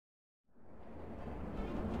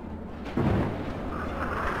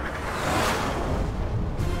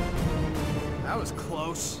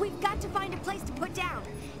close. We've got to find a place to put down.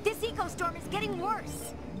 This eco-storm is getting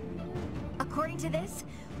worse. According to this,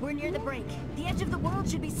 we're near the brink. The edge of the world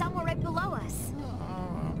should be somewhere right below us.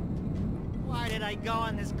 Why did I go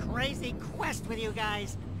on this crazy quest with you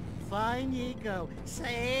guys? Find Eco,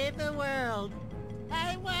 save the world.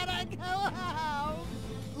 I wanna go home.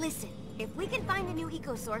 Listen, if we can find a new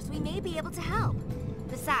eco-source, we may be able to help.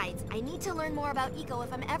 Besides, I need to learn more about eco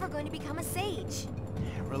if I'm ever going to become a sage.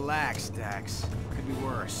 Relax, Dax. Could be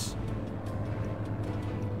worse.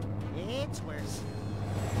 It's worse.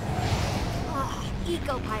 Ah,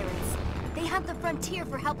 eco-pirates. They have the frontier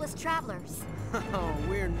for helpless travelers. Oh,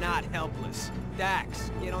 we're not helpless. Dax,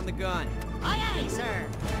 get on the gun. Aye, aye, sir.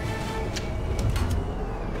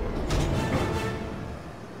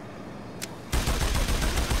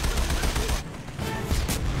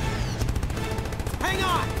 Hang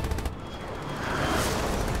on!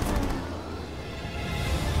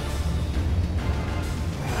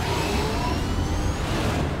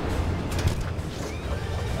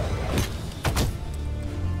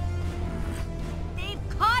 They've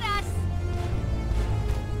caught us!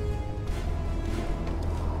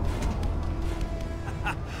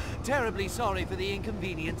 Terribly sorry for the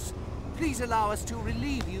inconvenience. Please allow us to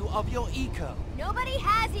relieve you of your eco. Nobody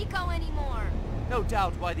has eco anymore. No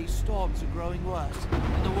doubt why these storms are growing worse,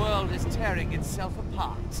 and the world is tearing itself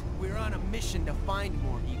apart. We're on a mission to find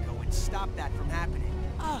more eco and stop that from happening.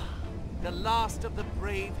 Ah, the last of the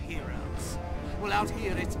brave heroes. Well, out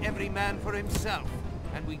here it's every man for himself,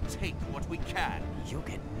 and we take what we can. You'll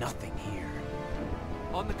get nothing here.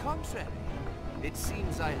 On the contrary, it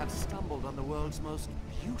seems I have stumbled on the world's most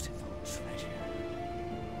beautiful treasure.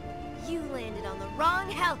 You landed on the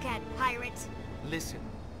wrong Hellcat, pirate. Listen,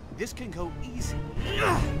 this can go easy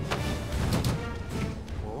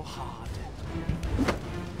or hard.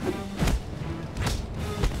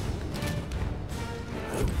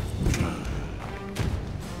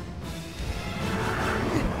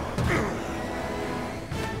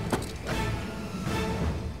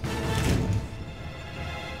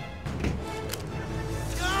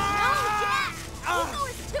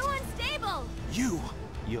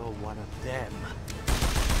 You're one of them.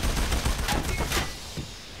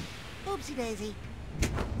 Oopsie daisy.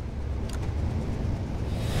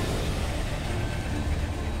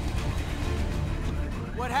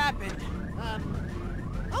 What happened?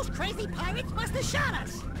 Those crazy pirates must have shot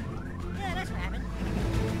us. Yeah, that's what happened.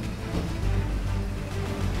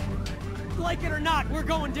 Like it or not, we're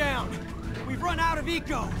going down. We've run out of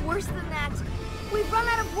eco. Worse than that, we've run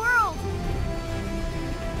out of world.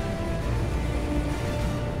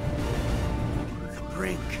 The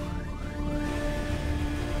brink.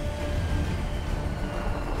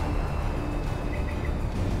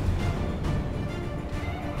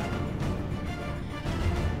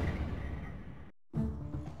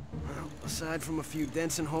 Well, aside from a few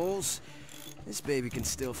dents and holes, this baby can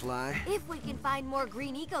still fly. If we can find more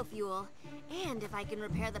green eco fuel, and if I can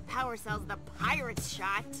repair the power cells the pirates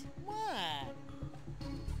shot. What?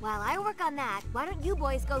 While I work on that, why don't you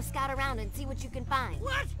boys go scout around and see what you can find?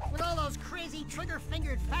 What? With all those crazy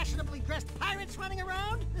trigger-fingered, fashionably dressed pirates running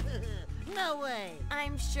around? No way.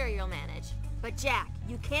 I'm sure you'll manage. But Jack,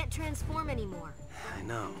 you can't transform anymore. I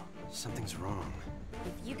know. Something's wrong.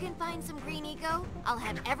 If you can find some green eco, I'll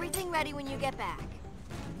have everything ready when you get back.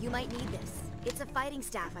 You might need this. It's a fighting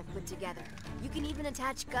staff I've put together. You can even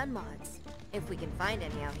attach gun mods, if we can find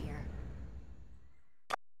any out here.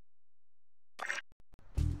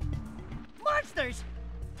 Monsters!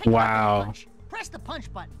 Take Wow. punch. Press the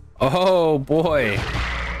punch button. Oh boy.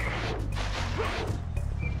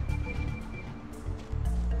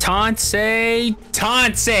 Tansei,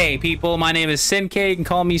 people. My name is Sin-K. You can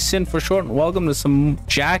call me Sin for short. And welcome to some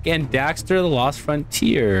Jak and Daxter, The Lost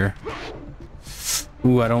Frontier.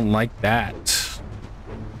 Ooh, I don't like that.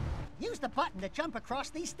 Use the button to jump across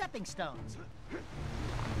these stepping stones.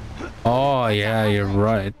 Oh, yeah, you're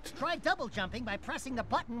right. Try double jumping by pressing the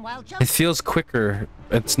button while It jumping. feels quicker.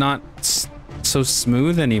 It's not so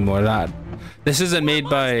smooth anymore. This isn't made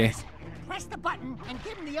by... Press the button and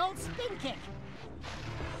give him the old spin kick.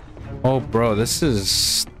 Oh, bro, this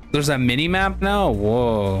is... There's a mini-map now?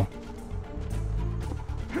 Whoa.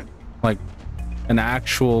 Like, an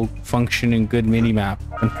actual functioning good mini-map.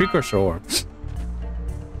 And precursor orbs.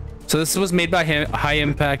 So this was made by High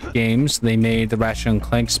Impact Games. They made the Ratchet and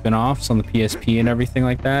Clank spin-offs on the PSP and everything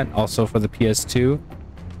like that. Also for the PS2.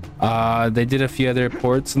 They did a few other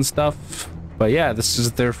ports and stuff. But yeah, this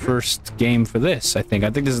is their first game for this, I think. I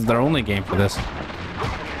think this is their only game for this.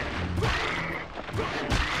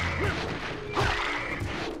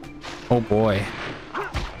 Oh boy.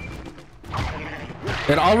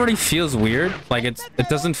 It already feels weird. Like it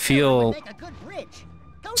doesn't feel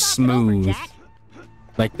smooth.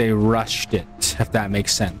 Like they rushed it, if that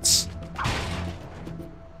makes sense.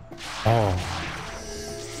 Oh.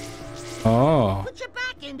 Oh. Put your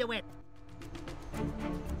back into it.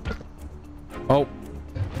 Oh.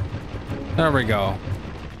 There we go.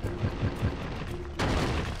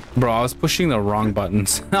 Bro, I was pushing the wrong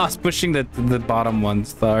buttons. I was pushing the bottom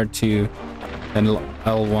ones, the R2 and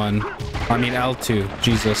L1. I mean L2.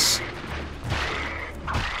 Jesus.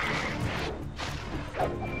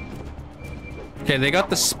 Okay, they got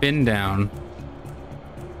the spin down.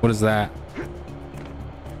 What is that?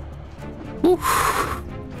 Oof.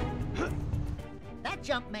 That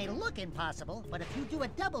jump may look impossible, but if you do a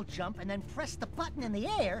double jump and then press the button in the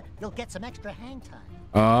air, you'll get some extra hang time.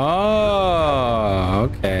 Oh,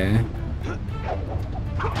 okay.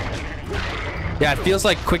 Yeah, it feels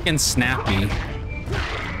like quick and snappy.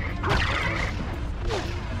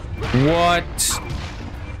 What?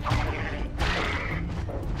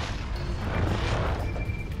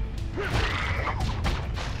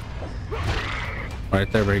 Right,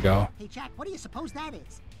 there we go. Hey, Jack, what do you suppose that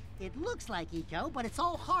is? It looks like eco, but it's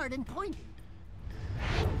all hard and pointy.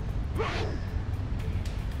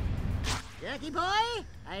 Jackie boy,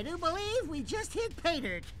 I do believe we just hit pay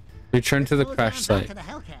dirt. Return to the crash site. To the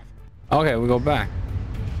Hellcat. Okay, we go back.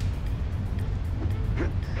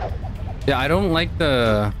 Yeah, I don't like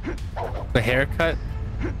the haircut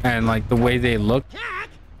and like the way they look. Jack,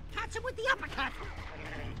 catch him with the uppercut.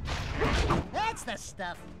 That's the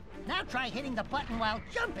stuff. Now try hitting the button while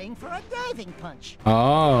jumping for a diving punch.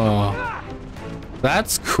 Oh,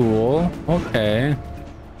 that's cool. Okay.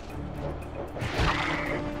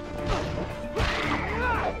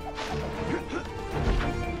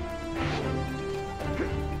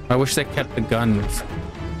 I wish they kept the guns.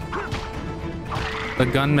 The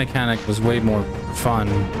gun mechanic was way more fun.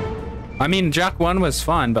 I mean, Jak 1 was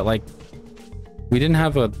fun, but like, we didn't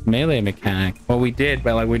have a melee mechanic. Well, we did,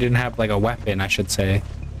 but like, we didn't have like a weapon, I should say.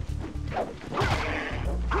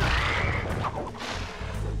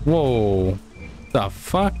 Whoa. The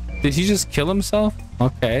fuck? Did he just kill himself?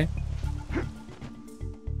 Okay.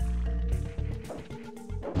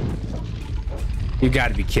 You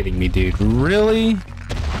gotta be kidding me, dude. Really?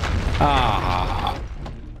 Ah.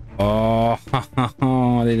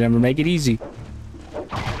 Oh, they never make it easy.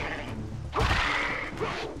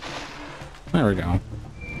 There we go.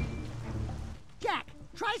 Jack,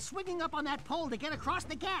 try swinging up on that pole to get across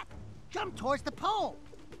the gap. Jump towards the pole.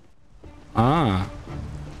 Ah.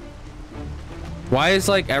 Why is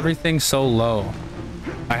like everything so low?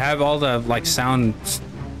 I have all the like sound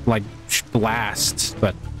like blasts,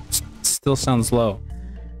 but it still sounds low.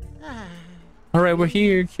 All right, we're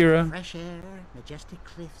here, Kira. Fresh air, majestic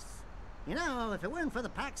cliffs. You know, if it weren't for the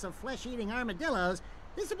packs of flesh-eating armadillos,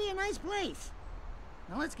 this would be a nice place.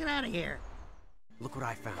 Now let's get out of here. Look what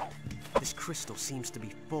I found. This crystal seems to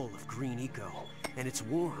be full of green eco, and it's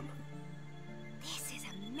warm. This is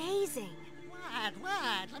amazing.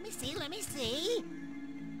 What? Let me see.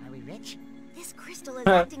 Are we rich? This crystal is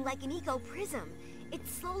acting like an eco prism. It's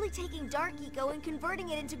slowly taking dark eco and converting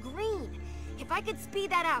it into green. If I could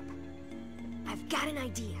speed that up. I've got an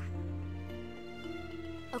idea.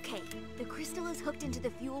 Okay, the crystal is hooked into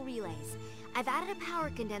the fuel relays. I've added a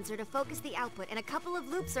power condenser to focus the output and a couple of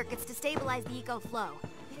loop circuits to stabilize the eco flow.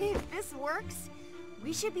 If this works,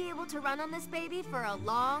 we should be able to run on this baby for a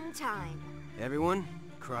long time. Everyone,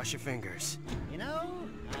 cross your fingers. You know,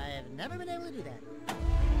 I've never been able to do that.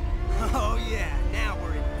 Oh yeah, now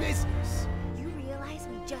we're in business. You realize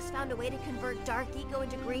we just found a way to convert dark eco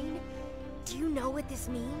into green? Do you know what this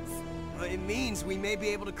means? It means we may be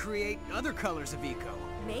able to create other colors of eco.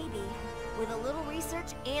 Maybe, with a little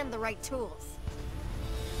research and the right tools.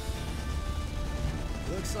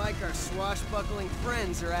 Looks like our swashbuckling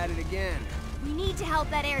friends are at it again. We need to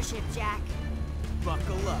help that airship, Jack.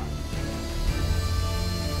 Buckle up.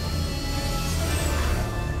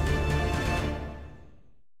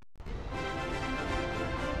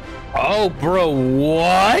 Oh, bro,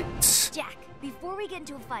 what? Jack, before we get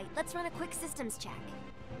into a fight, let's run a quick systems check.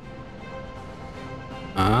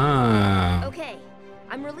 Ah. Okay,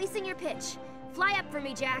 I'm releasing your pitch. Fly up for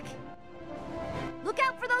me, Jack. Look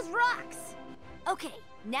out for those rocks! Okay,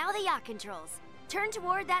 now the yacht controls. Turn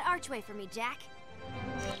toward that archway for me, Jack.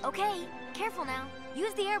 Okay, careful now.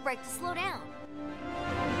 Use the air brake to slow down.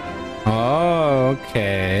 Oh,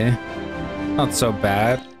 okay. Not so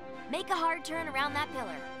bad. Make a hard turn around that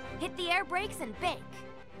pillar. Hit the air brakes and bank.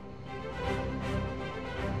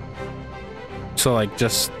 So, like,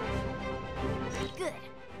 just... Good.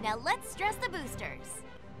 Now let's stress the boosters.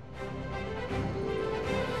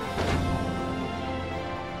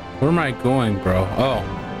 Where am I going, bro? Oh.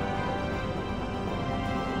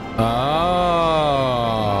 Oh.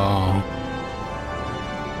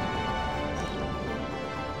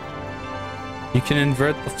 You can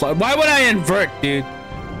invert the flood. Why would I invert, dude?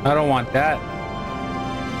 I don't want that.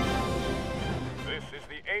 This is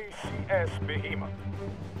the ACS Behemoth.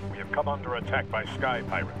 We have come under attack by sky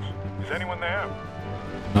pirates. Is anyone there?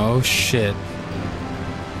 Oh, shit.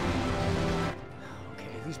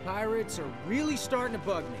 Okay, these pirates are really starting to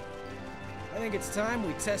bug me. I think it's time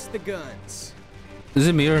we test the guns. Is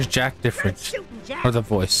it me or is Jack different? Shooting, Jack. Or the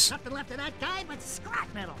voice? Nothing left of that guy but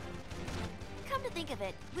scrap metal. Come to think of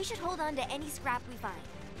it, we should hold on to any scrap we find.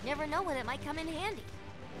 Never know when it might come in handy.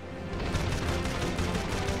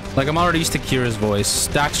 Like, I'm already used to Kira's voice.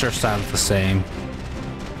 Daxter sounds the same.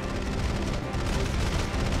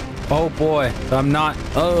 Oh boy, I'm not.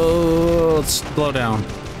 Oh, let's slow down.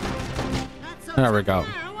 There we go.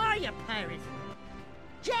 How are you, pirate?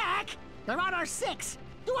 Jack, they're on our 6.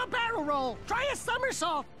 Do a barrel roll. Try a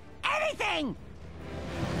somersault. Anything.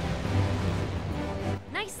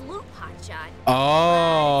 Nice loop, hotshot.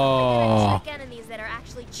 Oh. Trick enemies that are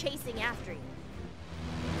actually chasing after you.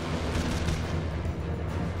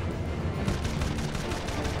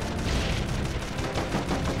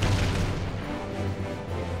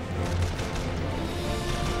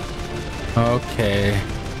 Okay.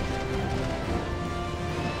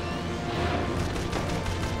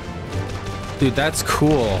 Dude, that's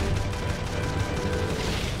cool.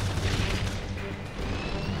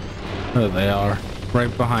 There they are,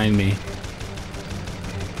 right behind me.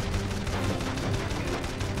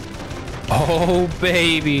 Oh,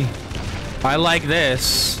 baby. I like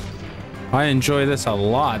this. I enjoy this a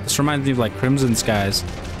lot. This reminds me of like Crimson Skies.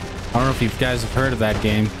 I don't know if you guys have heard of that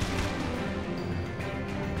game.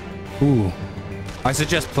 Ooh. I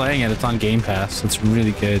suggest playing it. It's on Game Pass. It's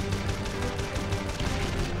really good.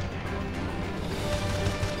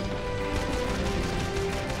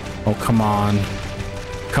 Oh, come on.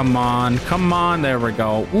 Come on. Come on. There we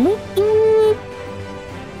go. Whoop, whoop.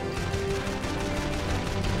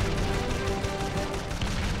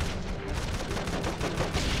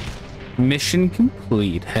 Mission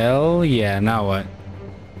complete. Hell yeah. Now what?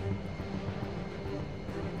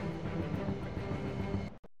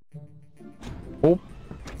 Oh.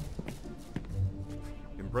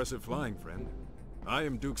 Impressive flying, friend. I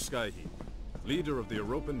am Duke Skyheat, leader of the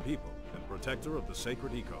European people and protector of the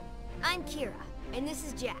sacred eco. I'm Kira, and this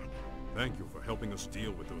is Jack. Thank you for helping us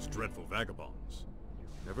deal with those dreadful vagabonds.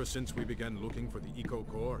 Ever since we began looking for the Eco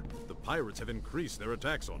Core, the pirates have increased their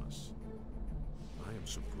attacks on us. I am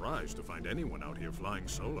surprised to find anyone out here flying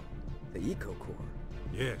solo. The Eco Core?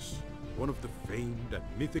 Yes, one of the famed and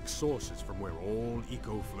mythic sources from where all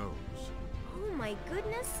eco flows. Oh my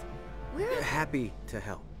goodness. We're Happy to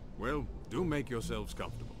help. Well, do make yourselves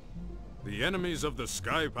comfortable. The enemies of the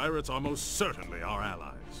Sky Pirates are most certainly our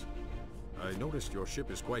allies. I noticed your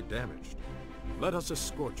ship is quite damaged. Let us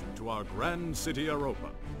escort you to our grand city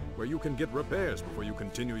Europa, where you can get repairs before you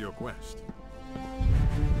continue your quest.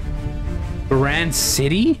 Grand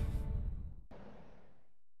City?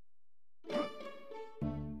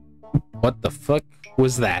 What the fuck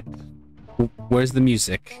was that? Where's the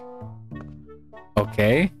music?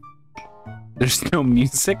 Okay. There's no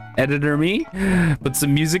music. Editor me? Put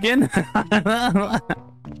some music in? Come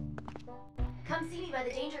see me by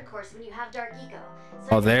the danger course when you have Dark Eco.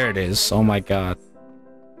 Oh, there it is. Oh my god.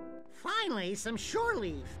 Finally, some shore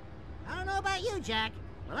leave. I don't know about you, Jack,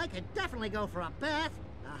 but I could definitely go for a bath,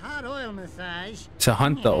 a hot oil massage, To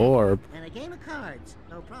hunt the orb. and a game of cards.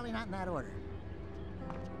 Though probably not in that order.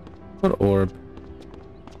 What orb?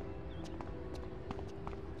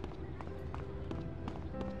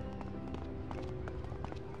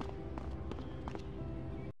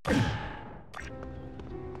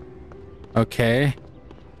 Okay.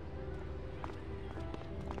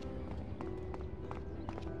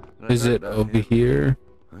 Is it over here?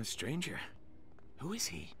 A stranger. Who is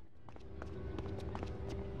he?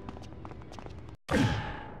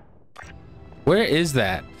 Where is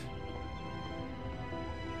that?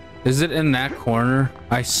 Is it in that corner?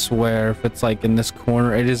 I swear, if it's like in this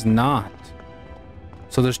corner, it is not.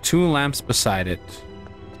 So there's two lamps beside it.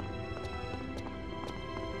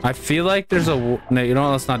 I feel like there's a... No, you know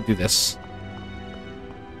what? Let's not do this.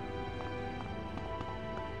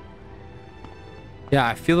 Yeah,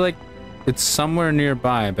 I feel like it's somewhere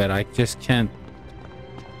nearby, but I just can't...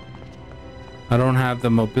 I don't have the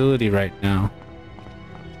mobility right now.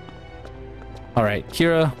 Alright,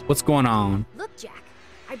 Kira, what's going on? Look, Jack.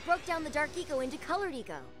 I broke down the Dark Eco into Colored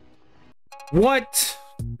Eco. What?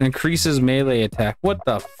 Increases melee attack. What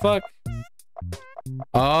the fuck?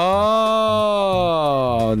 Oh,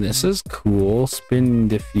 this is cool. Spin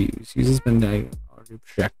diffuse. Uses spin diagonal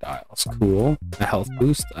projectiles. Cool. A health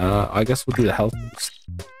boost. I guess we'll do the health boost.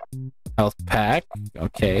 Health pack.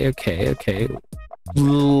 Okay, okay, okay.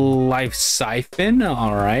 Life siphon.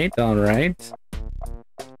 All right, all right.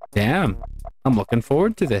 Damn. I'm looking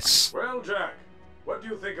forward to this. Well, Jack, what do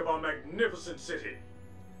you think of our magnificent city?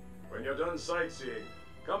 When you're done sightseeing,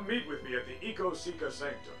 come meet with me at the Eco-Seeker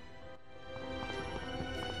Sanctum.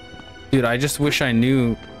 Dude, I just wish I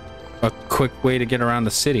knew a quick way to get around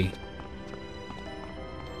the city.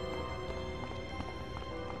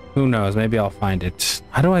 Who knows? Maybe I'll find it.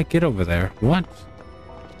 How do I get over there? What?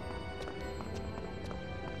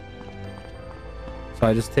 So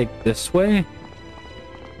I just take this way?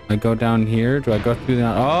 I go down here? Do I go through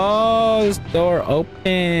that? Oh, this door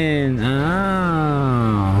open.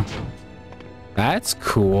 Oh. That's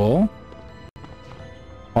cool.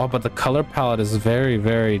 Oh, but the color palette is very,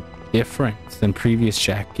 very different than previous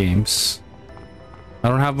Jak games. I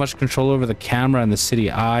don't have much control over the camera in the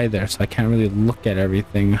city either, so I can't really look at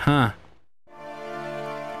everything, huh?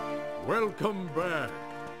 Welcome back.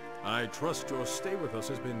 I trust your stay with us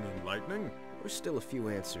has been enlightening. We're still a few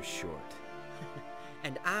answers short.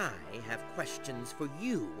 And I have questions for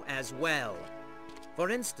you as well. For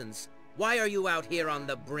instance, why are you out here on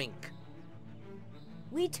the brink?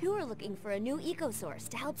 We too are looking for a new eco-source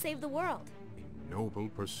to help save the world. A noble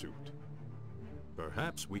pursuit.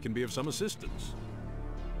 Perhaps we can be of some assistance.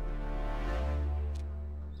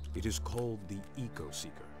 It is called the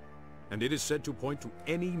Eco-Seeker, and it is said to point to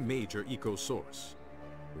any major eco-source.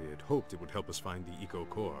 We had hoped it would help us find the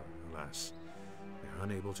eco-core. Alas, they're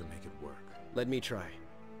unable to make it work. Let me try.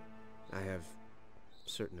 I have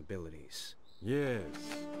certain abilities. Yes,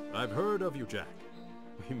 I've heard of you, Jack.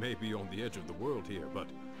 We may be on the edge of the world here, but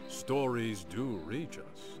stories do reach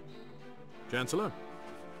us. Chancellor?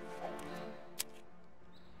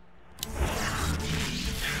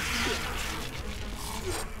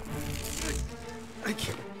 I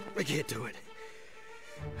can't do it.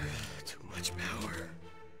 Too much power.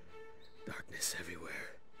 Darkness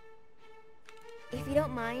everywhere. If you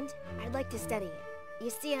don't mind, I'd like to study it.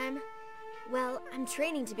 You see, I'm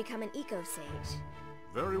training to become an eco-sage.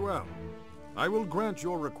 Very well. I will grant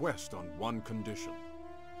your request on one condition.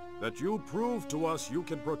 That you prove to us you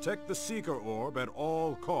can protect the Seeker Orb at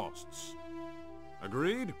all costs.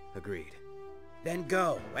 Agreed? Agreed. Then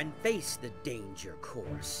go and face the danger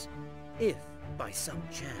course. If, by some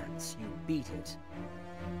chance, you beat it,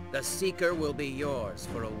 the Seeker will be yours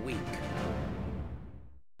for a week.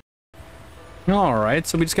 Alright,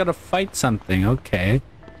 so we just gotta fight something. Okay.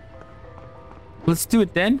 Let's do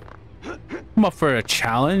it then. I'm up for a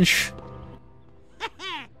challenge.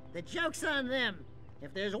 The joke's on them.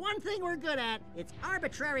 If there's one thing we're good at, it's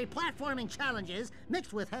arbitrary platforming challenges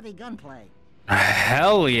mixed with heavy gunplay.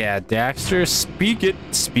 Hell yeah, Daxter. Speak it.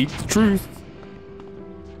 Speak the truth.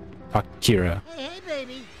 Talk to Kira. Hey,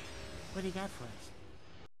 baby. What do you got for us?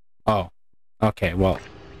 Oh. Okay, well.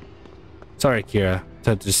 Sorry, Kira,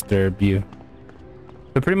 to disturb you.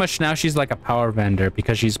 But pretty much now she's like a power vendor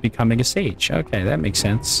because she's becoming a sage. Okay, that makes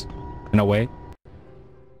sense. In a way.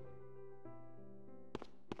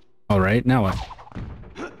 Alright, now what?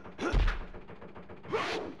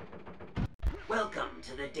 Welcome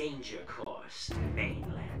to the danger course,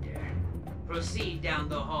 Mainlander. Proceed down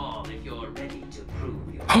the hall if you're ready to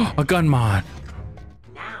prove your A gun mod!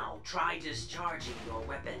 Now try discharging your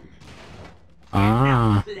weapon. Ah.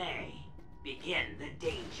 Now play. Begin the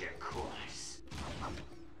danger course.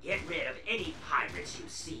 Get rid of any pirates you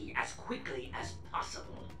see as quickly as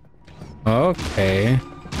possible. Okay.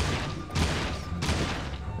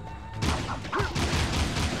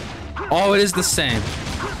 Oh, it is the same.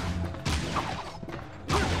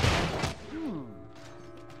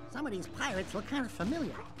 Some of these pirates look kind of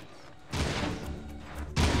familiar.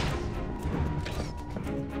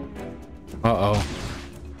 Uh-oh.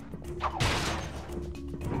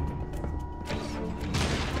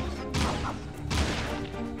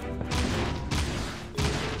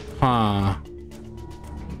 Huh.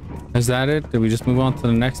 Is that it? Did we just move on to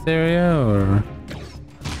the next area, or...?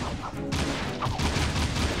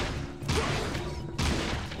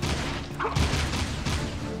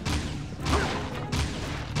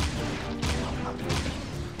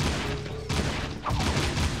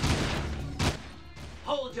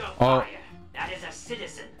 Hold your fire. That is a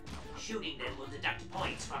citizen. Shooting them will deduct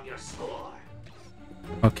points from your score.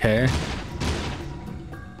 Okay.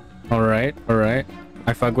 Alright, alright.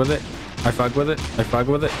 I fuck with it. I fuck with it. I fuck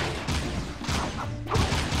with it.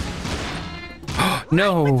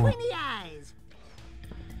 No! Between the eyes.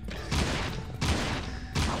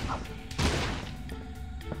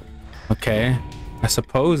 Okay. I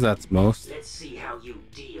suppose that's most. Let's see how you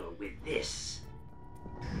deal with this.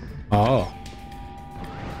 Oh.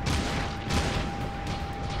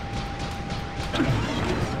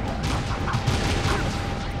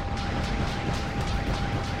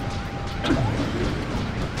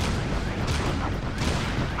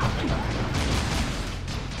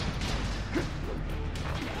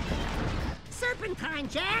 Serpentine,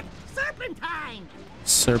 Jack! Serpentine!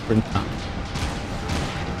 Serpentine.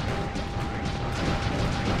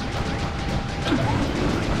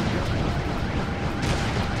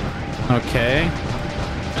 Okay.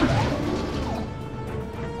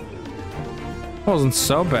 Wasn't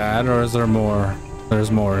so bad, or is there more?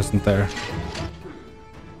 There's more, isn't there?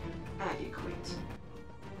 Adequate.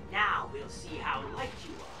 Now we'll see how light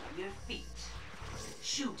you are on your feet.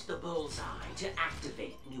 Shoot the bullseye to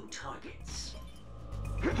activate new targets.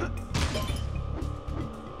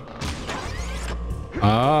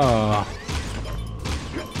 Oh.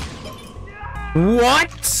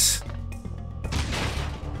 What?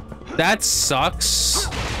 That sucks.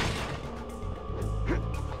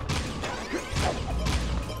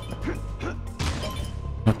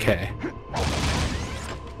 Okay.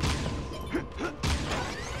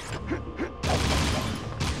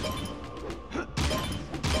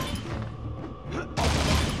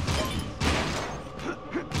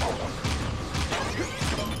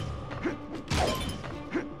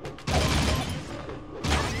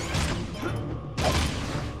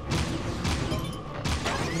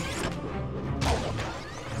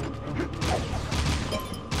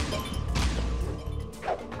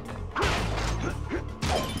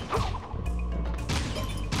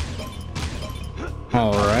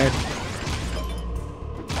 All right.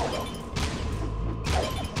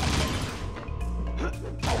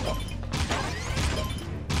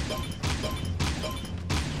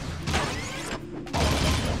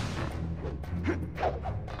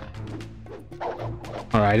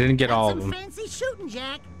 All right, I didn't get all of them. Fancy shooting,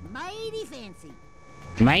 Jack. Mighty fancy.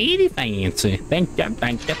 Mighty fancy. Thank you,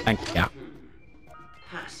 thank you, thank you.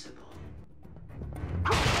 Passable.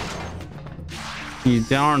 You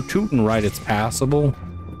darn tootin' right, it's passable.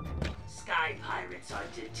 Sky pirates are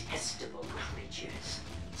detestable creatures,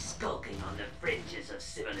 skulking on the fringes of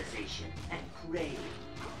civilization and preying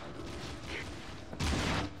on the weak.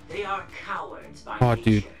 They are cowards by nature,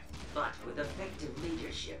 Dude. but with effective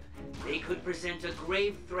leadership, they could present a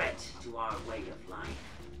grave threat to our way of life.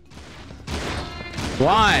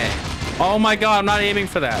 Why? Oh my god, I'm not aiming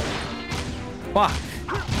for that. Fuck.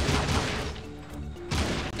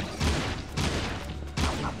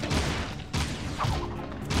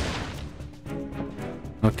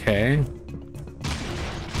 Okay.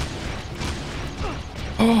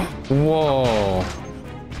 Oh, whoa.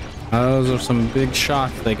 Those are some big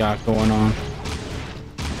shots they got going on.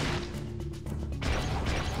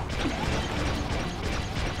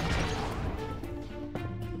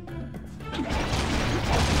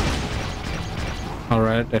 All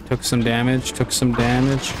right, I took some damage,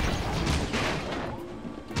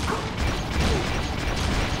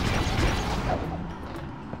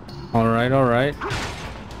 All right, all right.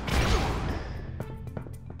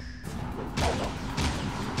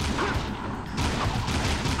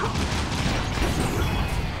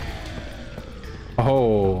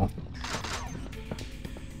 Oh.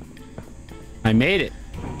 I made it.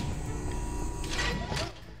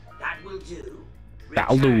 That will do.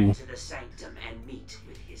 That'll do. Return to the sanctum and meet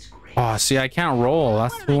with his grace. Oh, see, I can't roll.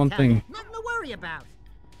 That's the one thing. Nothing to worry about.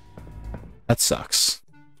 That sucks.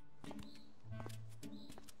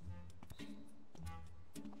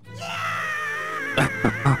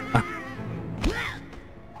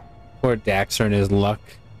 Poor Daxter and his luck.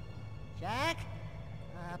 Jack?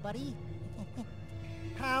 Buddy?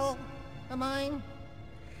 Pal of mine?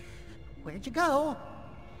 Where'd you go?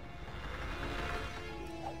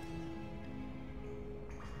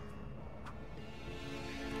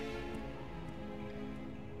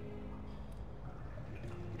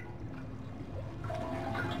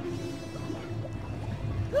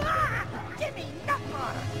 Give me nut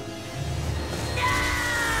water!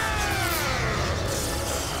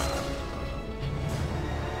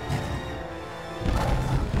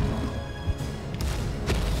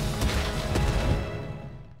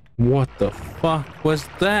 What the fuck was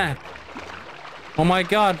that? Oh my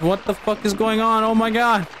god, what the fuck is going on? Oh my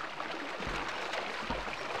god.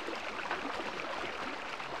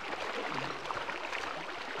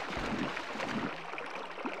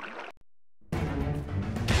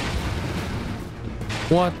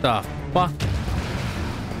 What the fuck?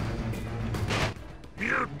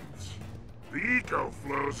 Mutants! The eco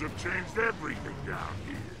flows have changed everything down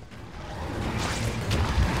here.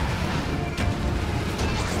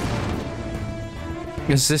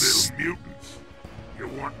 Is this... Little mutants. You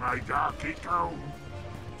want my dark eco?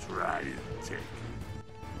 Try and take it.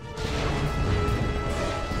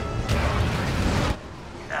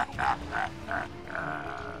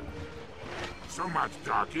 So much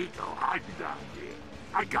dark eco hiding down here.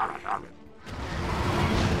 I gotta have it.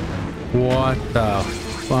 What the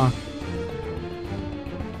fuck?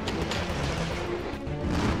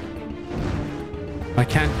 I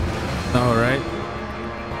can't... All right.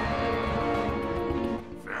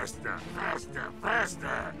 Faster, faster,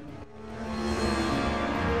 faster!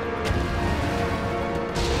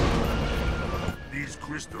 These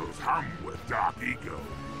crystals hum with dark ego.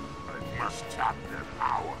 I must tap their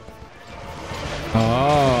power.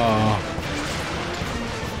 Oh.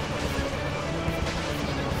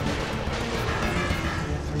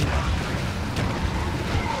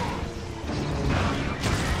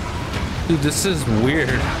 Dude, this is weird.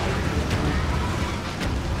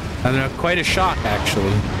 And quite a shock,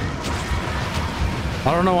 actually.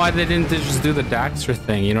 I don't know why they didn't just do the Daxter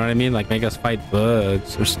thing, you know what I mean? Like, make us fight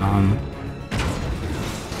bugs or something.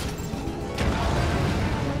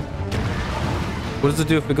 What does it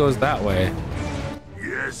do if it goes that way?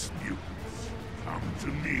 Yes, mutants. Come to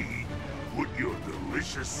me. Put your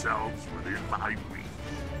delicious selves within my reach.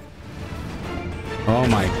 Oh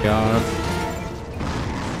my god.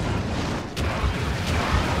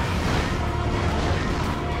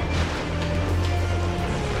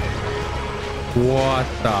 What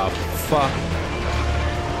the fuck?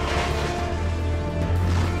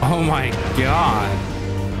 Oh my god.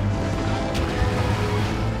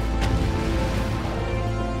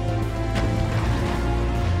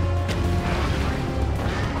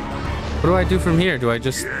 What do I do from here? Do I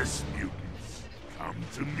just... Yes, mutants. Come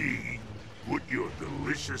to me. Put your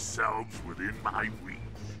delicious selves within my reach.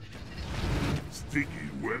 Sticky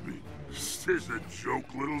webby. Is this a joke,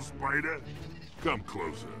 little spider? Come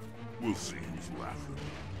closer. We'll see who's laughing.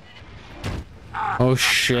 Oh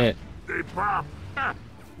shit. They pop.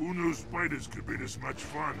 Who knew spiders could be this much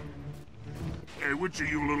fun? Hey, which of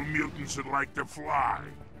you little mutants would like to fly?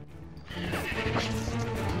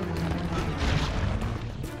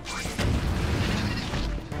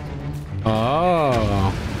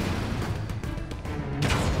 Oh.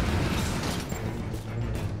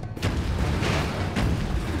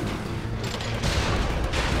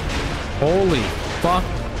 Holy fuck.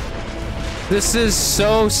 This is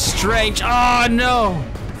so strange. Oh no.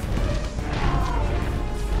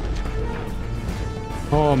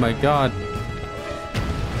 Oh my god.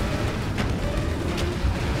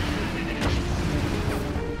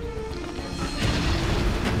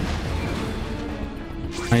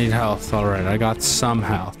 I need health. All right, I got some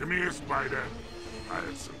health. Come here, spider. I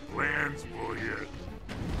have some plans for you.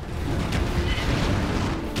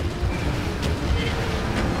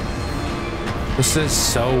 This is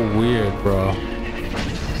so weird, bro.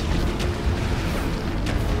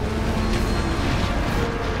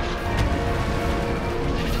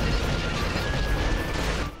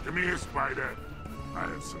 Come here, spider. I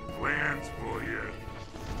have some plans for you.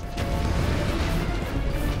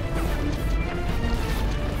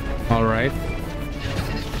 All right.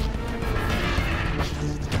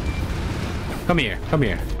 Come here. Come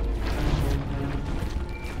here.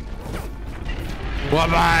 Well,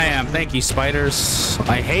 bam! Thank you, spiders.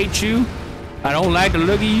 I hate you. I don't like the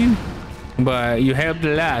look of you, but you helped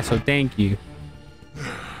a lot, so thank you.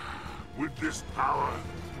 With this power,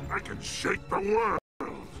 I can shake the world.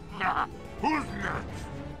 Who's next?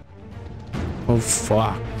 Oh,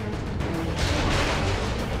 fuck.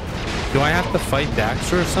 Do I have to fight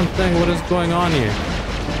Daxter or something? What is going on here?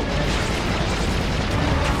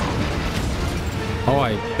 Oh,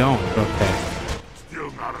 I don't. Okay.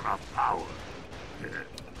 Still not enough power.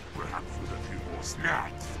 Perhaps with a few more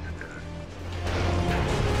snacks.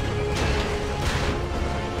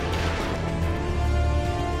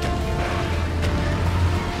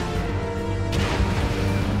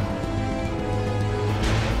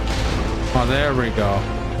 Oh, there we go.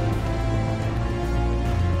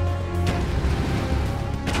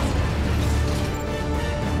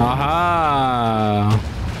 Aha!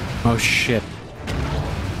 Oh shit.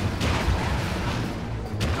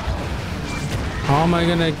 How am I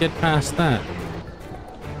gonna get past that?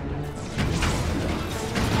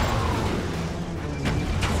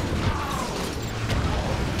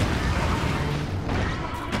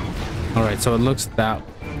 All right, so it looks that.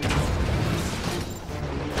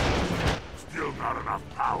 Still not enough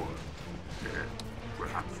power.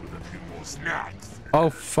 Perhaps with a few more snacks. Oh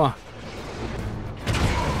fuck.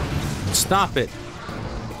 Stop it.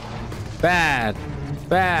 Bad.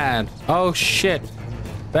 Bad. Oh shit.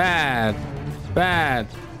 Bad. Bad.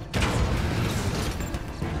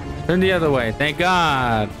 Turn the other way. Thank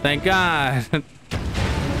God. Thank God.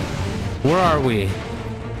 Where are we?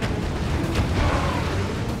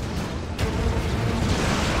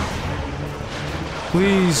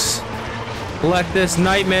 Please let this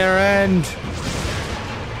nightmare end.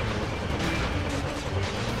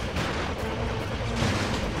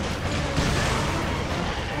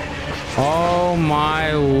 Oh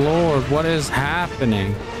my lord, what is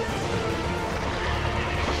happening?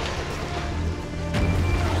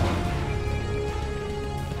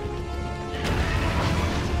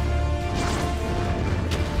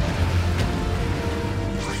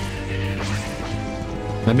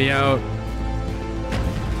 Let me out.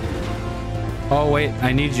 Oh wait,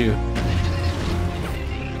 I need you.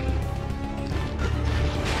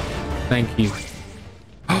 Thank you.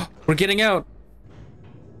 We're getting out.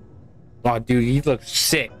 Oh, dude, he looks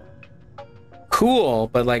sick. Cool,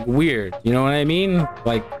 but like weird. You know what I mean?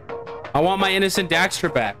 Like, I want my innocent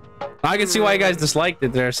Daxter back. I can see why you guys disliked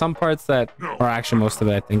it. There are some parts that, or actually most of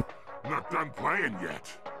it, I think. Not done playing yet.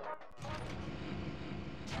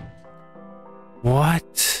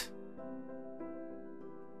 What?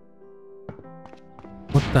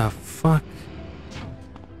 What the fuck?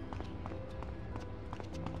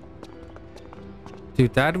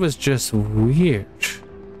 Dude, that was just weird.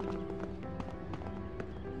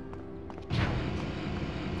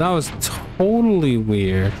 That was totally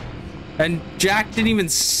weird. And Jack didn't even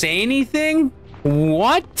say anything?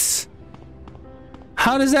 What?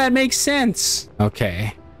 How does that make sense?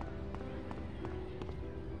 Okay.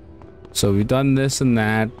 So we've done this and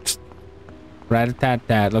that.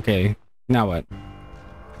 Rat-a-tat-tat. Okay. Now what?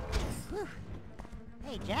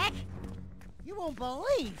 Hey, Jack. You won't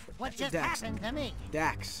believe what just happened to me.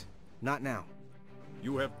 Dax, not now.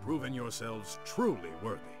 You have proven yourselves truly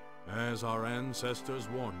worthy. As our ancestors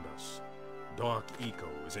warned us, Dark Eco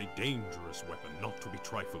is a dangerous weapon not to be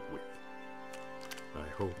trifled with. I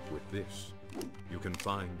hope with this, you can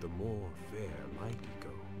find the more fair Light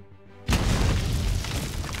Eco.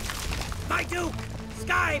 My Duke!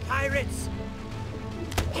 Sky Pirates!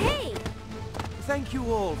 Hey! Thank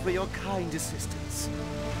you all for your kind assistance.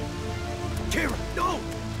 Kira, no!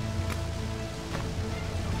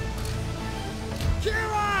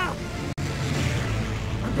 Kira!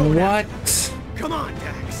 What? Come on,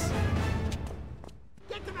 Dax!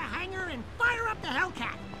 Get to the hangar and fire up the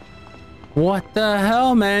Hellcat! What the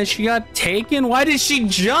hell, man? She got taken? Why did she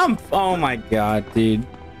jump? Oh my god, dude.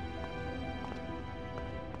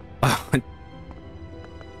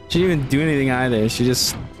 She didn't even do anything either. She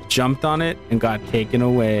just jumped on it and got taken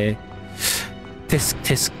away. Tisk,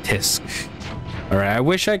 tisk, tisk. Alright, I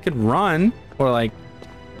wish I could run or like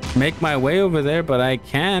make my way over there, but I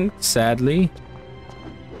can't, sadly.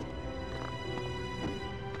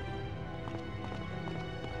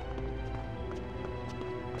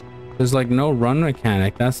 There's like no run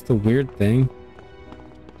mechanic. That's the weird thing.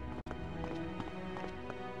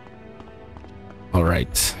 All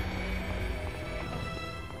right.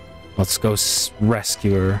 Let's go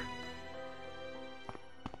rescue her.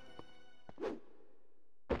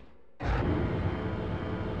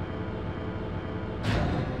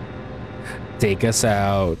 Take us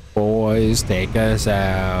out, boys. Take us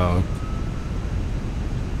out.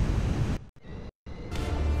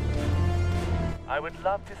 I would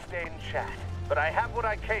love to stay and chat, but I have what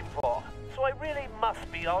I came for, so I really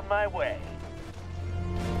must be on my way.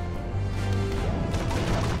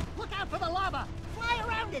 Look out for the lava! Fly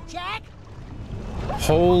around it, Jack!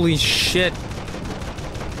 Holy shit.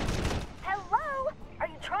 Hello? Are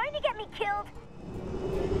you trying to get me killed?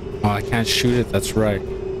 Oh, I can't shoot it. That's right.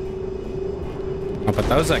 Oh, but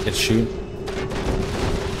those I could shoot.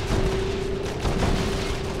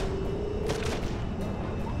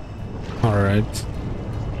 All right.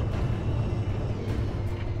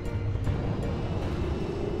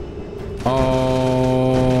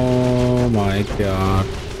 Oh my god.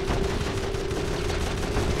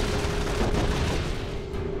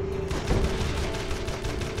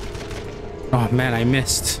 Oh man, I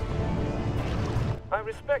missed. I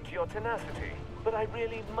respect your tenacity, but I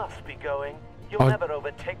really must be going. You'll never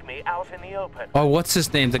overtake me out in the open. Oh, what's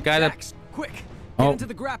his name? The guy Dax, that... quick! Get into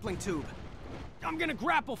the grappling tube. I'm gonna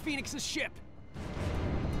grapple Phoenix's ship.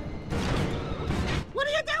 What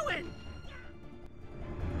are you doing?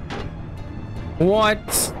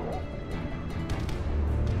 What?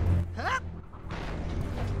 Hup!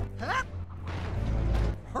 Hup!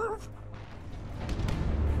 Herf!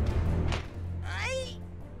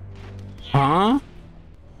 Huh?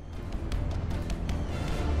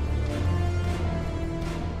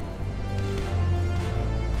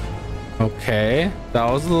 Okay,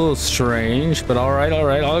 that was a little strange, but all right,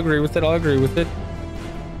 I'll agree with it,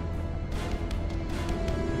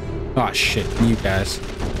 Oh shit, you guys.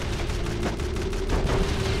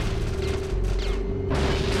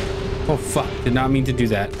 Oh fuck, did not mean to do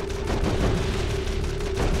that.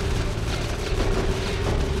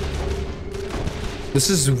 This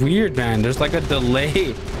is weird, man. There's like a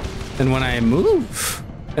delay in when I move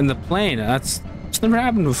in the plane. It's never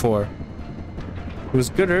happened before. It was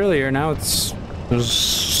good earlier, now there's a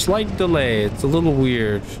slight delay. It's a little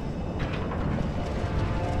weird.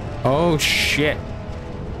 Oh shit.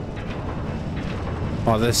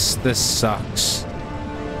 Oh, this sucks.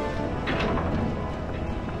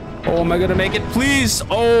 Oh, am I gonna make it? Please!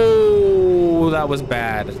 Oh, that was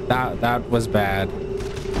bad. That was bad.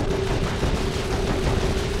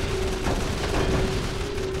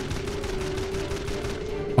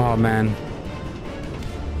 Oh man.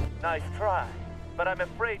 Nice try, but I'm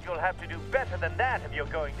afraid you'll have to do better than that if you're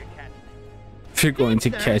going to catch me. If you're going to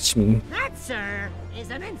catch me. That, sir, is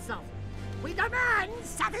an insult. We demand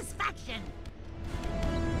satisfaction.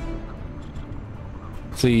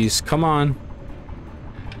 Please, come on.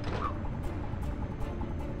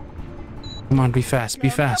 Come on, be fast, be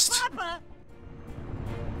fast.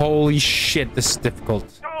 Holy shit, this is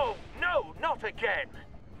difficult. Oh, no, not again.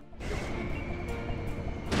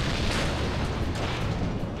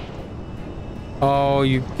 Oh,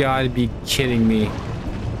 you gotta be kidding me.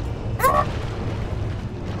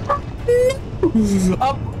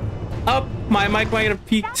 Up. My mic might have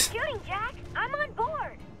peaked. Stop shooting, Jack. I'm on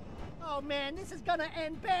board. Oh man, this is gonna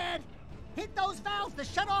end bad. Hit those valves to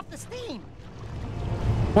shut off the steam.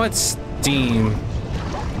 What steam?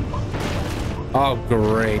 Oh,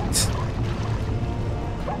 great.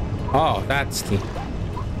 Oh, that's steam.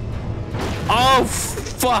 Oh,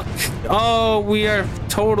 fuck. Oh, we are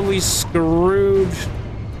totally screwed.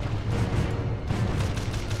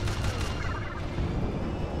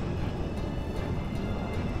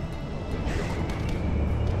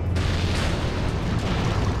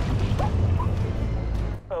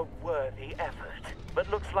 A worthy effort, but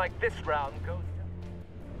looks like this round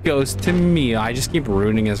goes to me. I just keep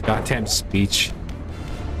ruining his goddamn speech.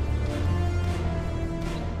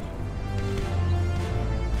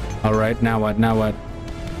 All right, now what? Now what?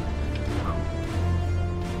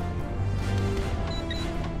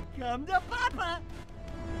 Come to Papa.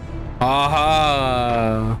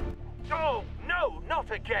 Aha! Oh, no,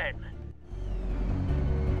 not again.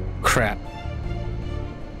 Crap.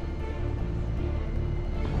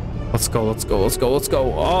 Let's go, let's go, let's go, let's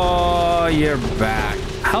go. Oh, you're back.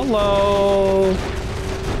 Hello.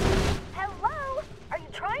 Hello? Are you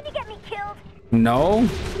trying to get me killed? No?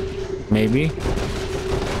 Maybe.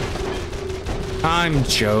 I'm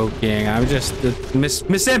joking. I'm just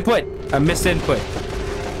misinput. I misinput.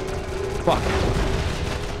 Fuck.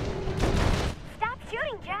 Stop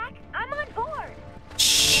shooting, Jack. I'm on board.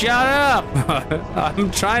 Shut up. I'm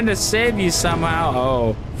trying to save you somehow.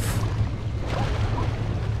 Oh.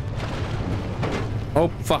 Oh,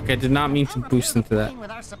 fuck. I did not mean to boost into that. With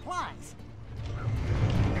our supplies.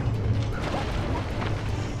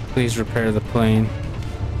 Please repair the plane.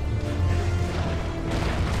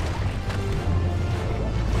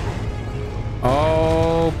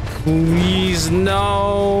 Oh, please.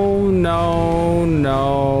 No, no,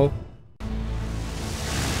 no.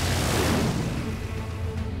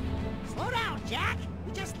 Slow down, Jack.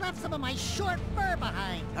 We just left some of my short fur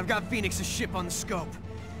behind. I've got Phoenix's ship on the scope.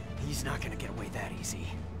 He's not gonna get away that easy.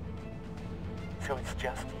 So it's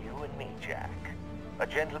just you and me, Jack. A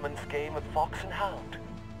gentleman's game of fox and hound.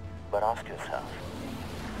 But ask yourself,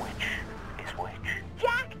 which is which?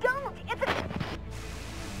 Jack, don't! It's a...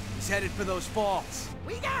 He's headed for those falls.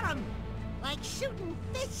 We got him! Like shooting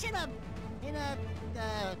fish in a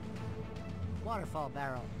waterfall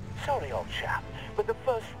barrel. Sorry, old chap, but the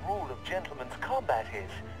first rule of gentleman's combat is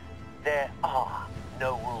there are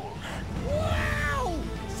no rules. Wow!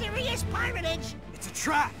 Serious piratage! It's a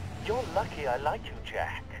trap! You're lucky I like you,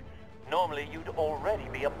 Jack. Normally you'd already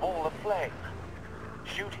be a ball of flame.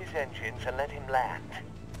 Shoot his engines and let him land.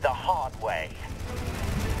 The hard way.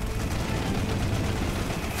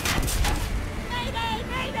 Mayday!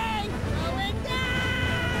 Mayday! Going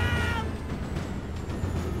down!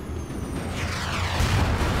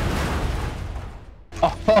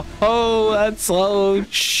 Oh, that's oh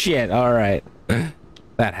shit. All right.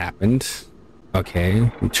 That happened. Okay,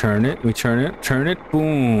 we turn it, turn it,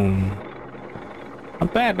 boom.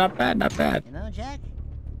 Not bad, not bad, not bad. You know, Jack,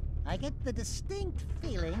 I get the distinct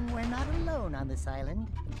feeling we're not alone on this island.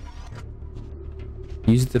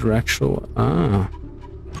 Use the directional. Ah.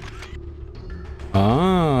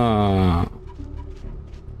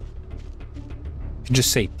 You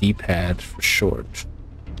just say D-pad for short.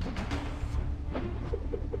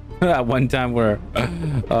 That one time where I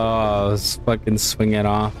was fucking swinging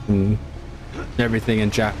off and everything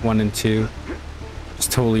in Jak 1 and 2.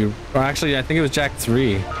 Just totally, or actually I think it was Jak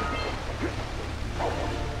 3.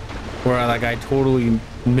 Where like I totally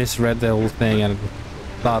misread the whole thing and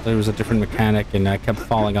thought there was a different mechanic and I kept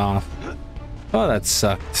falling off. Oh, that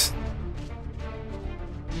sucked.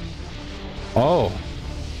 Oh.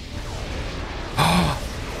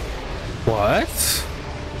 What?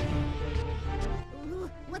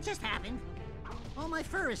 What just happened? Oh, my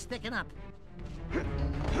fur is sticking up.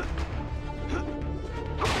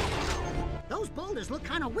 Those boulders look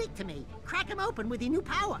kind of weak to me. Crack them open with your new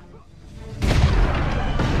power.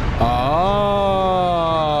 Oh.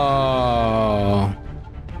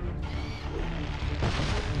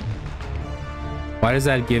 Why does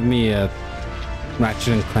that give me a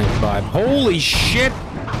Ratchet and Clank vibe? Holy shit!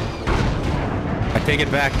 I take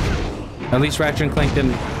it back. At least Ratchet and Clank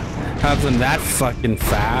didn't have them that fucking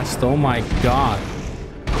fast. Oh my god.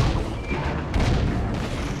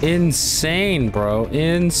 Insane, bro.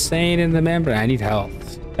 Insane in the membrane. I need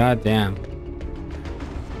health. God damn.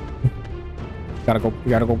 Gotta go,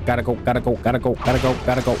 gotta go, gotta go, gotta go, gotta go, gotta go,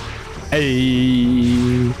 gotta go.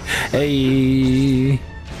 Hey. Hey.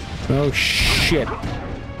 Oh shit.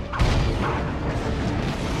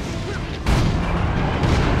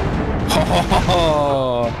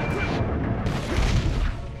 Oh.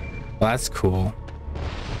 That's cool.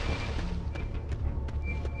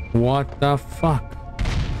 What the fuck?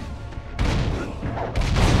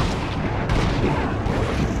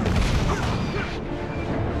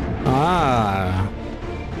 Ah.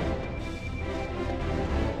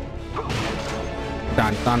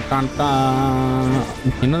 Dun dun dun dun.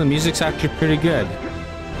 You know, the music's actually pretty good.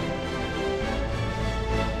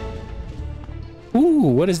 Ooh,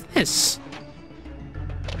 what is this?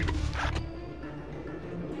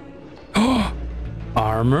 Oh,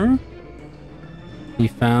 armor? He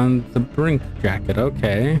found the brink jacket,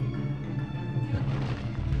 okay.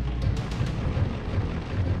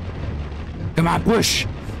 Come on, push!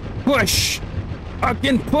 Push!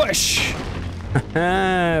 Fucking push!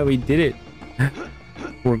 We did it.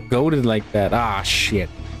 We're goated like that. Ah, shit.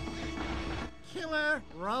 Killer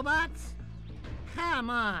robots?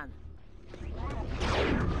 Come on.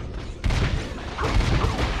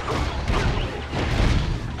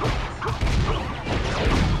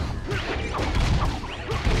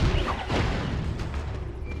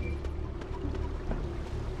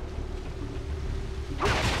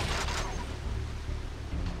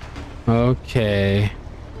 Okay.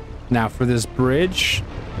 Now for this bridge.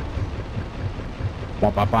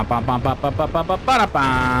 Hell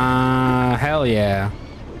yeah.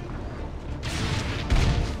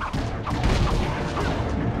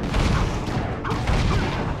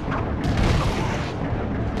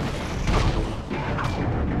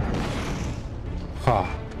 Huh.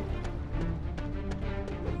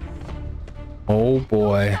 Oh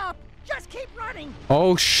boy. Just keep running.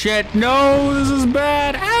 Oh shit, no, this is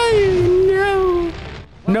bad. Oh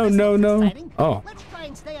no. No, no, no. Oh. Let's try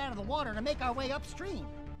and stay out of the water to make our way upstream.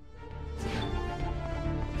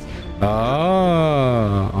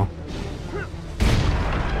 Oh.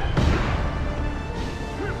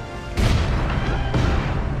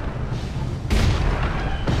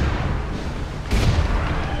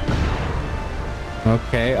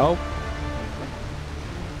 Okay, oh.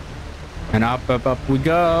 And up, up, up we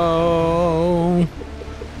go.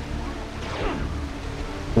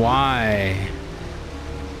 Why?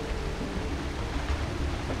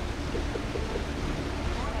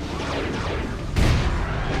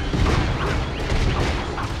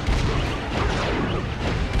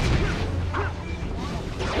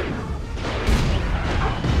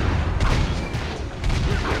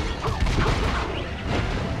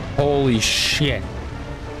 Holy shit.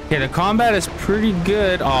 Okay, the combat is pretty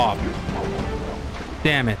good. Oh,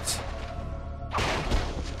 damn it.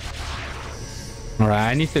 All right,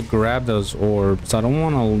 I need to grab those orbs. I don't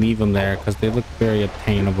want to leave them there because they look very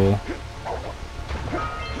attainable.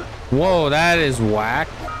 Whoa, that is whack.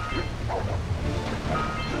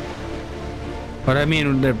 But I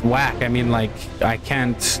mean, they're whack. I mean, like, I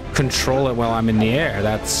can't control it while I'm in the air.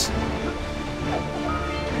 That's...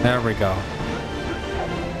 There we go.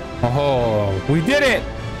 Oh, we did it!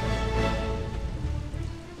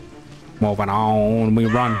 Moving on, we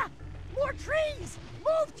run. More trees!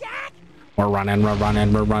 Move, Jak! We're running, we're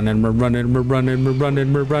running, we're running, we're running, we're running, we're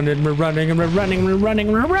running, we're running, we're running, and we're running, we're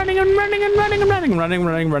running, we're running, and running, and running, and running, running,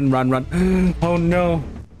 running, run, run, run. Oh no.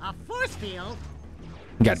 A force field?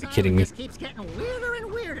 You gotta be kidding me. This keeps getting weirder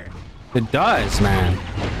and weirder. It does, man.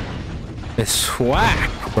 It's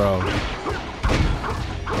whack, bro.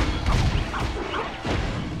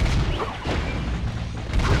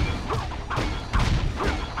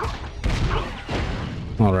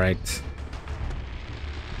 All right.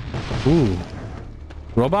 Ooh.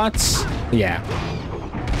 Robots? Yeah.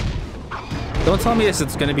 Don't tell me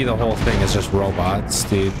it's gonna be the whole thing. It's just robots,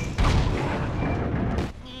 dude.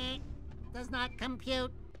 Does not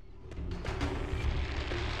compute.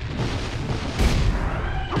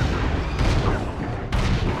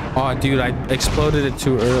 Oh, dude, I exploded it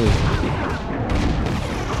too early.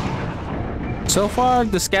 So far,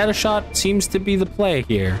 the scatter shot seems to be the play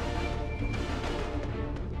here.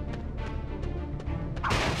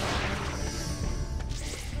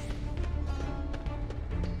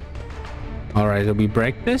 All right, did we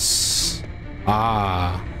break this?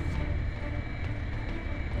 Ah,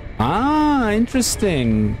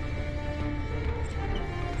 interesting.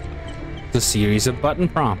 It's a series of button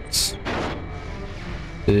prompts.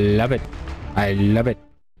 Love it. I love it.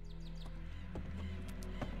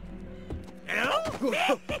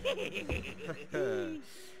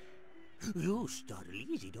 You startle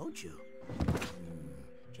easy, don't you?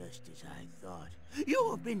 Just as I thought.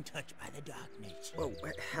 You have been touched by the darkness. Well,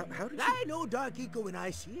 how did you... I know Dark Eco when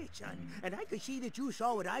I see it, son. And I could see that you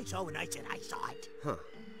saw what I saw when I said I saw it. Huh.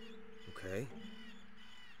 Okay.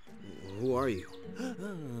 Who are you?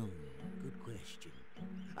 Good question.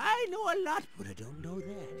 I know a lot, but I don't know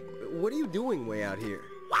that. What are you doing way out here?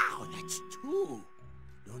 Wow, that's two.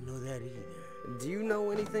 Don't know that either. Do you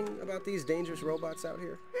know anything about these dangerous robots out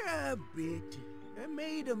here? A bit. I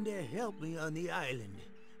made them to help me on the island,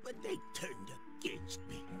 but they turned against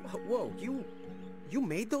me. Whoa, you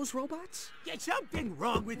made those robots? Get something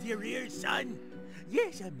wrong with your ears, son.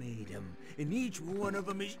 Yes, I made them, and each one of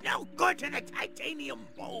them is now good to the titanium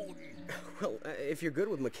bone. Well, if you're good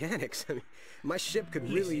with mechanics, I mean, my ship could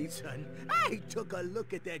really... Listen, son, I took a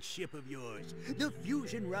look at that ship of yours. The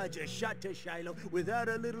fusion rods are shot to Shiloh without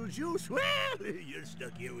a little juice. Well, you're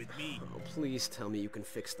stuck here with me. Oh, please tell me you can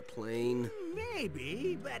fix the plane.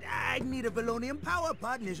 Maybe, but I'd need a Valonium power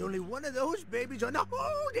pod, and there's only one of those babies on the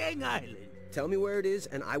whole dang island. Tell me where it is,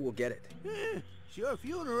 and I will get it. It's your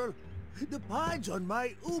funeral. The pod's on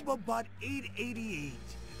my Uberbot 888.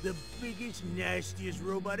 The biggest, nastiest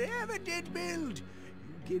robot I ever did build. You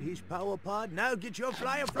get his power pod, and I'll get your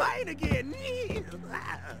flyer flying again.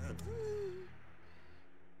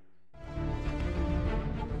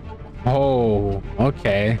 Oh,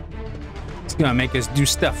 okay. It's gonna make us do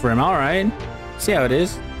stuff for him. All right. See how it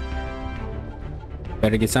is.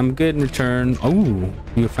 Better get something good in return. Oh,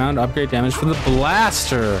 you found upgrade damage for the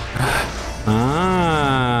blaster.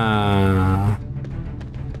 Ah.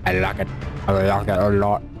 I like it. I like it a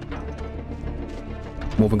lot.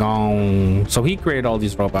 Moving on. So he created all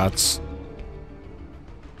these robots.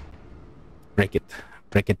 Break it.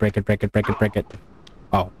 Break it, break it, break it, break it, break it.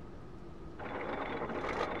 Oh.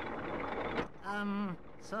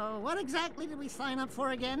 So what exactly did we sign up for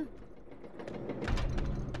again?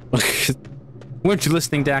 Weren't you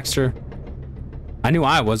listening, Daxter? I knew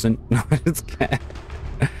I wasn't. It's cat.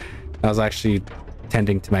 I was actually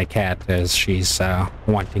tending to my cat as she's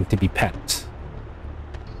wanting to be pet.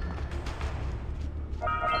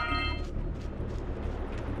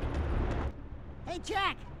 Hey,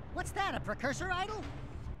 Jack! What's that, a precursor idol?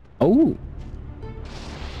 Oh.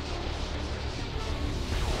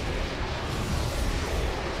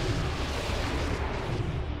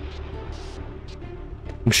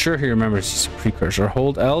 I'm sure he remembers he's a precursor.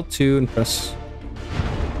 Hold L2 and press...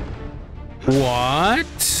 What?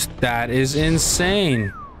 That is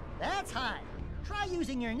insane. That's high. Try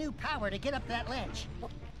using your new power to get up that ledge.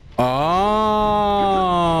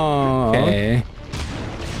 Oh. Okay.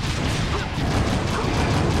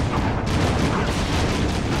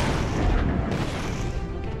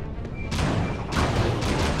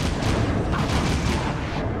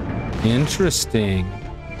 Interesting.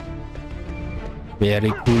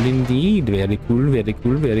 Very cool indeed. Very cool, very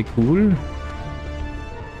cool, very cool.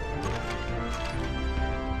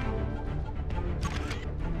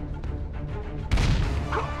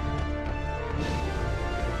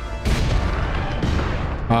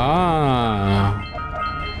 Ah.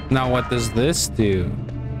 Now what does this do?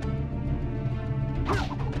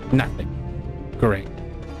 Nothing. Great.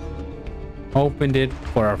 Opened it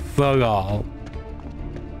for a fuck all.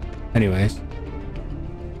 Anyways.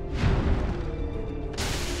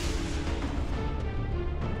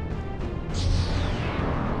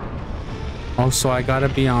 Oh, so I gotta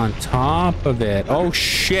be on top of it. Oh,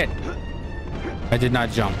 shit. I did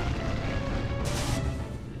not jump.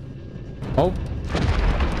 Oh.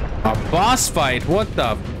 A boss fight. What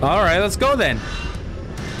the? All right, let's go then.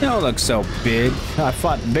 You don't look so big. I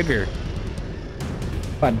fought bigger.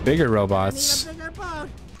 Fought bigger robots.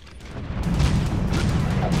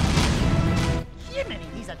 Jiminy,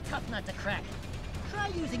 he's a tough nut to crack. Try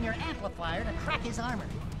using your amplifier to crack his armor.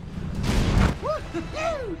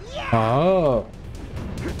 Yeah! Oh.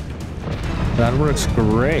 That works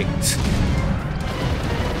great.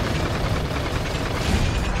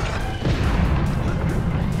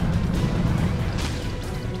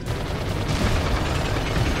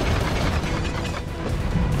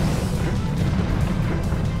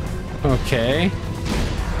 Okay.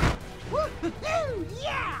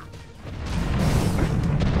 Yeah!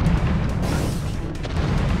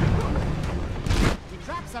 You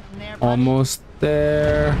dropped something there, buddy. Almost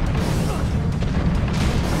there. Hey,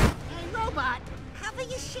 robot, have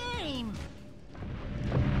a shame.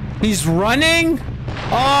 He's running?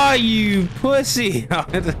 Oh, you pussy.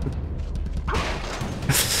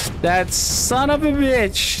 That son of a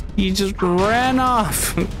bitch. He just ran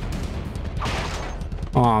off.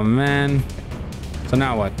 Oh man. So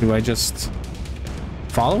now what? Do I just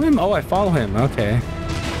follow him? Oh, I follow him. Okay.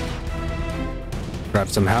 Grab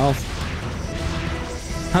some health.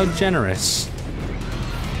 How generous.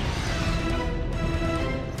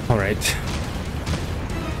 All right.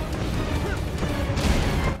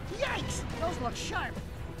 Yikes! Those look sharp.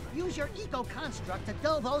 Use your eco construct to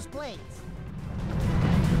dull those blades.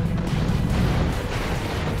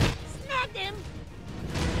 Snagged him!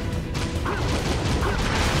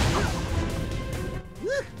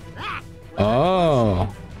 Oh.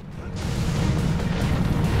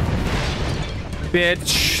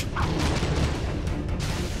 Bitch.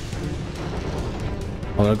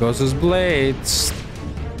 Oh, there goes his blades.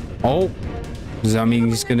 Oh. Does that mean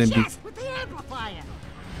he's gonna be... With the amplifier.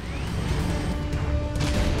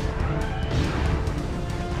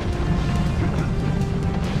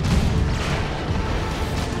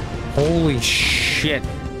 Holy shit.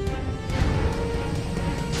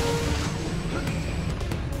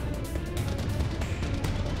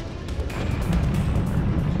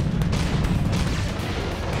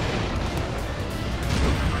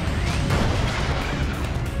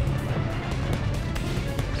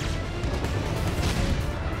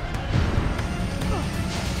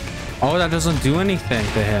 Oh, that doesn't do anything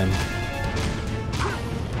to him.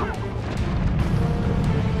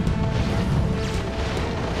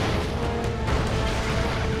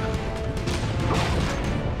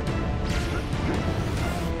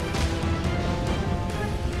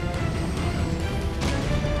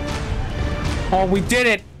 Oh, we did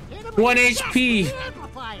it! 1 HP!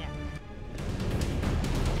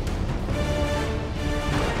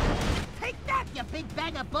 Take that, you big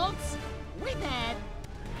bag of bolts! We dead!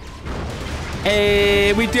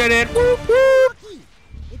 Hey, we did it! Whoop, whoop.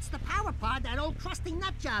 It's the power pod that old crusty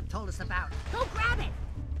nutjob told us about. Go grab it!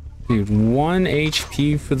 Dude, 1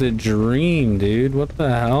 HP for the dream, dude. What the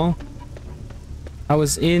hell? That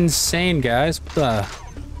was insane, guys. What the...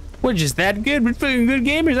 We're just that good. We're fucking good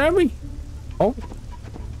gamers, aren't we? Oh.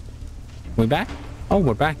 We back? Oh,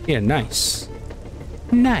 we're back here. Nice.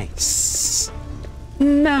 Nice.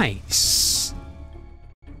 Nice.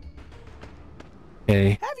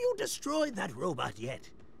 Okay. Have you destroyed that robot yet?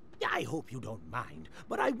 I hope you don't mind,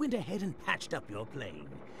 but I went ahead and patched up your plane.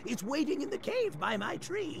 It's waiting in the cave by my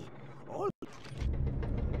tree.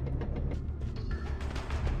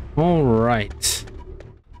 All right.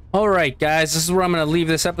 All right, guys. This is where I'm going to leave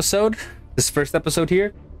this episode. This first episode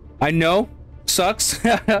here. I know. Sucks.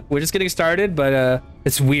 We're just getting started, but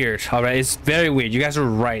it's weird. All right. It's very weird. You guys are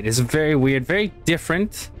right. It's very weird. Very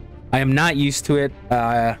different. I am not used to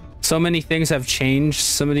it. So many things have changed.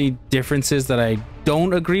 So many differences that I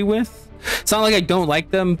don't agree with. It's not like I don't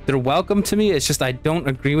like them. They're welcome to me. It's just I don't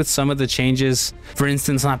agree with some of the changes. For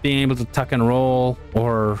instance, not being able to tuck and roll,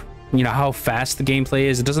 or you know how fast the gameplay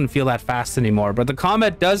is. It doesn't feel that fast anymore, but the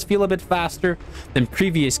combat does feel a bit faster than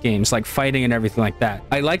previous games, like fighting and everything like that.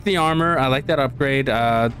 I like the armor. I like that upgrade.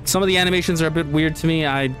 Some of the animations are a bit weird to me.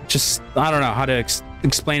 I don't know how to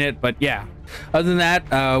explain it, but yeah. Other than that,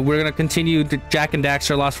 we're going to continue the Jak and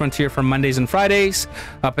Daxter Lost Frontier from Mondays and Fridays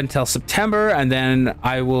up until September, and then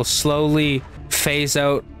I will slowly phase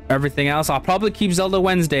out everything else. I'll probably keep Zelda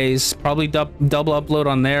Wednesdays, probably double upload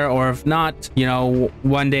on there, or if not, you know,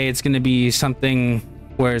 one day it's going to be something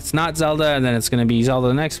where it's not Zelda, and then it's going to be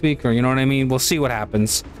Zelda next week, or you know what I mean? We'll see what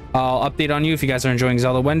happens. I'll update on you if you guys are enjoying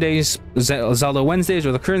Zelda Wednesdays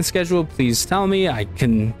or the current schedule. Please tell me. I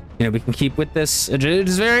can... You know, we can keep with this. It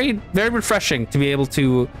is very, very refreshing to be able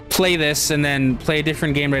to play this and then play a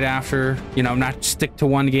different game right after, you know, not stick to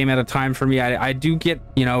one game at a time. For me, I do get,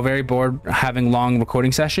 you know, very bored having long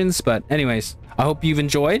recording sessions. But anyways, I hope you've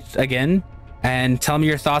enjoyed again, and tell me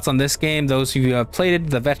your thoughts on this game, those who have played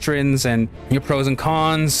it, the veterans, and your pros and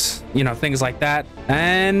cons, you know, things like that.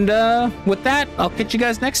 And with that, I'll catch you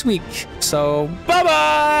guys next week. So bye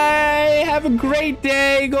bye. Have Have a great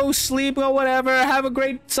day. Go sleep or whatever. Have a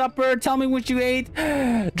great supper. Tell me what you ate.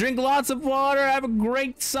 Drink lots of water. Have a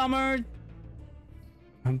great summer.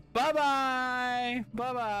 Bye-bye.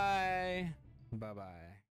 Bye-bye. Bye-bye.